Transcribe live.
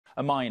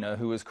A miner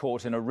who was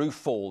caught in a roof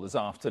fall this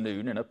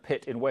afternoon in a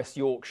pit in West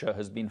Yorkshire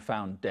has been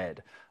found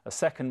dead. A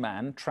second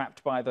man,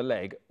 trapped by the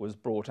leg, was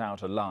brought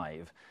out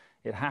alive.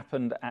 It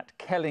happened at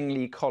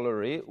Kellingly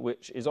Colliery,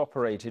 which is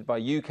operated by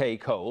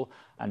UK Coal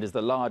and is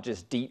the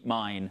largest deep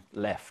mine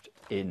left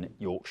in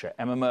Yorkshire.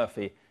 Emma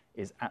Murphy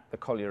is at the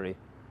colliery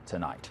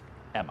tonight.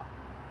 Emma.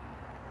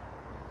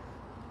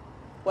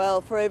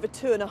 Well, for over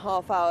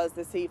 2.5 hours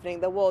this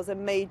evening, there was a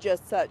major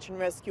search and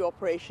rescue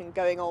operation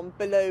going on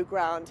below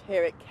ground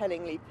here at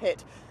Kellingley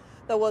Pit.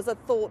 There was a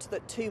thought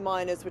that 2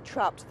 miners were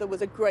trapped. There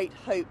was a great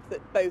hope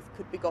that both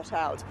could be got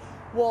out.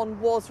 One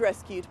was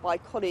rescued by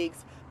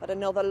colleagues, but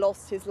another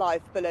lost his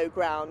life below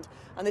ground.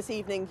 And this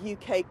evening,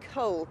 UK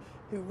Coal,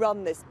 who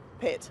run this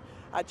pit,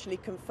 actually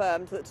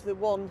confirmed that the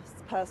one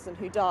person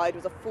who died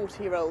was a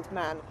 40-year-old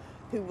man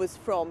who was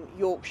from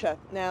Yorkshire.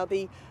 Now,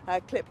 the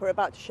clip we're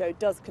about to show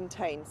does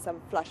contain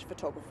some flash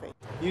photography.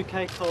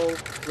 UK Coal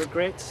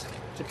regrets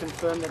to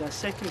confirm that our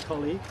second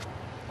colleague,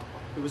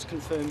 who was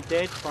confirmed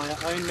dead by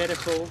our own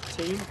medical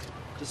team,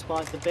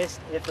 despite the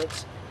best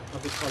efforts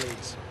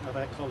of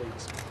our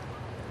colleagues.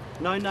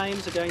 No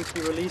names are going to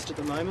be released at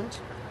the moment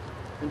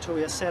until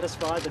we are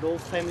satisfied that all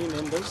family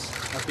members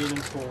have been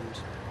informed.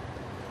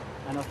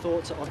 And our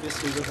thoughts are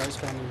obviously with those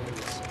family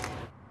members.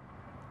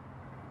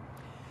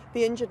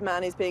 The injured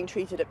man is being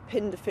treated at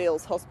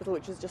Pinderfields Hospital,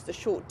 which is just a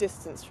short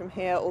distance from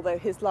here, although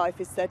his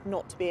life is said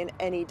not to be in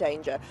any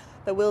danger.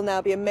 There will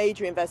now be a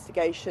major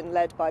investigation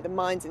led by the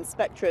Mines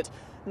Inspectorate,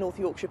 North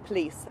Yorkshire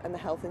Police and the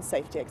Health and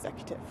Safety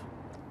Executive.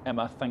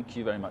 Emma, thank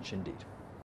you very much indeed.